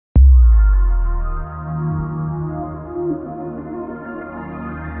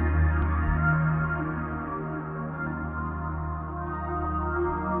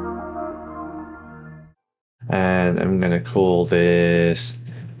and I'm going to call this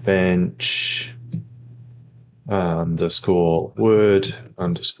bench underscore wood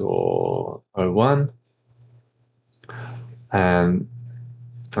underscore 01. And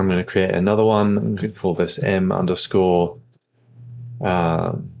I'm going to create another one. I'm going to call this m underscore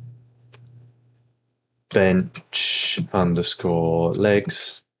bench underscore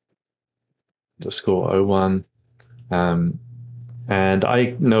legs underscore 01. And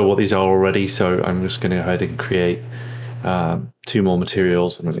I know what these are already, so I'm just going to go ahead and create two more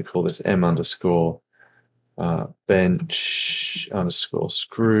materials. I'm going to call this m underscore bench underscore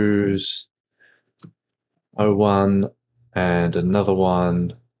screws 01, and another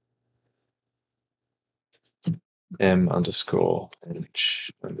one m underscore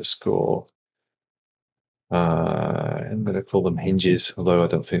bench underscore I'm going to call them hinges, although I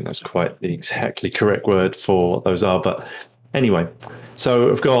don't think that's quite the exactly correct word for what those are. But anyway,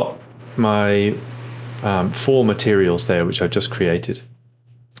 so I've got my 4 materials there, which I've just created.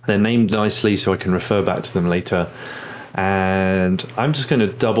 They're named nicely, so I can refer back to them later. And I'm just going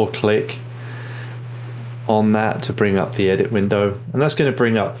to double click on that to bring up the edit window. And that's going to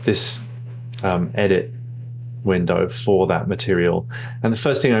bring up this edit window for that material. And the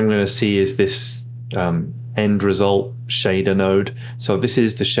first thing I'm going to see is this end result shader node. So this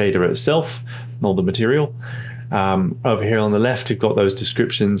is the shader itself, not the material. Over here on the left, we've got those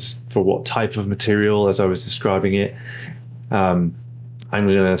descriptions for what type of material as I was describing it. I'm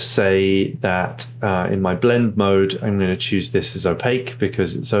going to say that in my blend mode, I'm going to choose this as opaque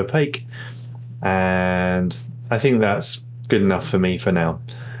because it's opaque. And I think that's good enough for me for now.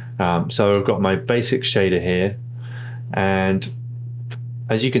 So I've got my basic shader here. And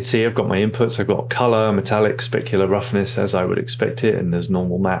as you can see, I've got my inputs. I've got color, metallic, specular roughness, as I would expect it. And there's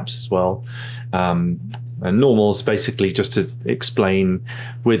normal maps as well. And normal is basically just to explain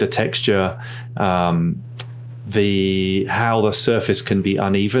with a texture how the surface can be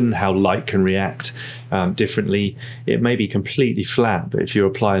uneven, how light can react differently. It may be completely flat, but if you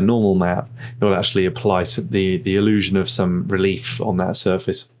apply a normal map, it will actually apply the illusion of some relief on that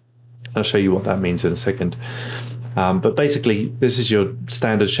surface. I'll show you what that means in a second. But basically, this is your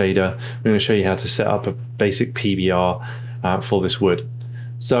standard shader. I'm going to show you how to set up a basic PBR for this wood.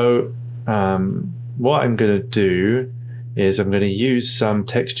 So what I'm going to do is I'm going to use some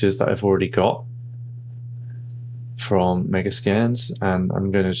textures that I've already got from Megascans, and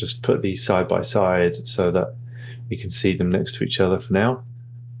I'm going to just put these side by side so that you can see them next to each other for now.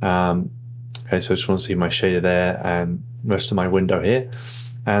 Okay, so I just want to see my shader there and most of my window here.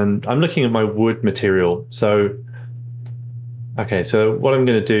 And I'm looking at my wood material. So, okay, so what I'm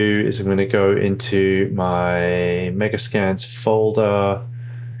going to do is I'm going to go into my Megascans folder,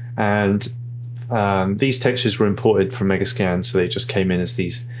 and these textures were imported from Megascans, so they just came in as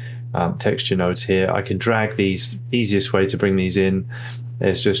these texture nodes here. I can drag these. Easiest way to bring these in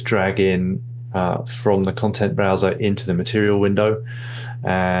is just drag in from the content browser into the material window,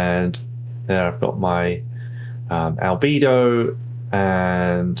 and there I've got my albedo,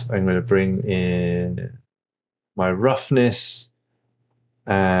 and I'm going to bring in my roughness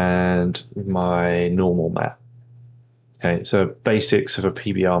and my normal map. Okay, so basics of a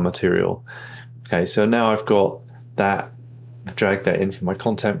PBR material. Okay, so now I've got that. Drag that in from my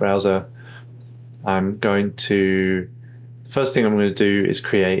content browser. I'm going to, first thing I'm going to do is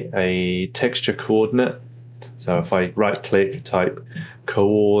create a texture coordinate. So if I right click, type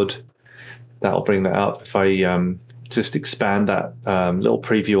coord, that'll bring that up. If I just expand that little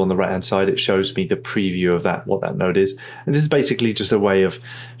preview on the right hand side, it shows me the preview of that, what that node is. And this is basically just a way of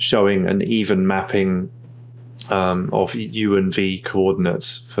showing an even mapping of U and V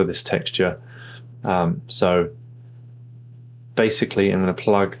coordinates for this texture. So basically, I'm going to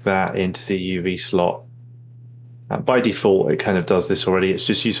plug that into the UV slot. By default, it kind of does this already. It's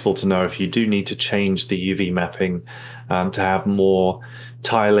just useful to know if you do need to change the UV mapping to have more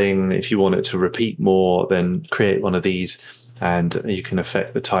tiling. If you want it to repeat more, then create one of these and you can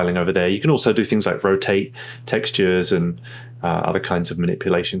affect the tiling over there. You can also do things like rotate textures and other kinds of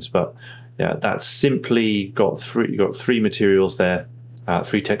manipulations. But yeah, that's simply got three materials there,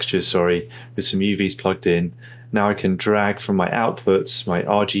 3 textures, sorry, with some UVs plugged in. Now I can drag from my outputs, my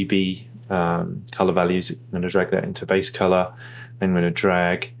RGB color values. I'm going to drag that into base color. I'm going to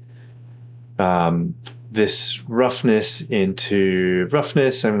drag this roughness into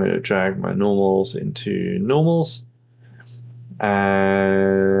roughness. I'm going to drag my normals into normals.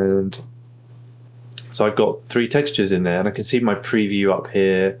 And so I've got 3 textures in there, and I can see my preview up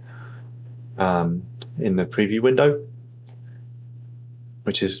here in the preview window,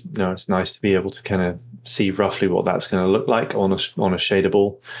 which is, it's nice to be able to kind of see roughly what that's going to look like on a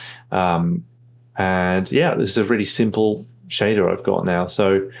shadable. And yeah, this is a really simple shader I've got now.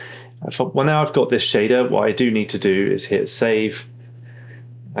 So well, now I've got this shader, what I do need to do is hit save.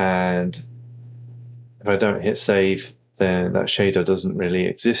 And if I don't hit save, then that shader doesn't really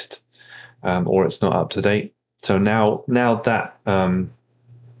exist, or it's not up to date. So now that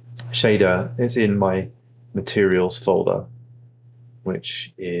shader is in my materials folder,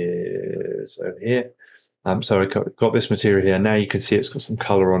 which is over here. So I got this material here. Now you can see it's got some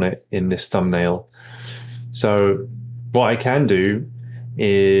color on it in this thumbnail. So what I can do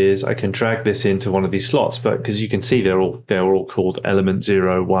is I can drag this into one of these slots, but because you can see they're all called element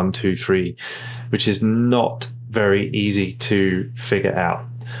 0, 1, 2, 3, which is not very easy to figure out.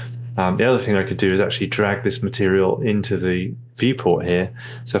 The other thing I could do is actually drag this material into the viewport here.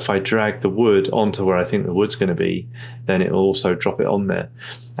 So if I drag the wood onto where I think the wood's going to be, then it will also drop it on there.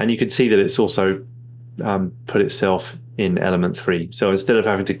 And you can see that it's also put itself in element 3. So instead of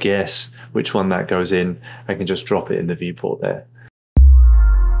having to guess which one that goes in, I can just drop it in the viewport there.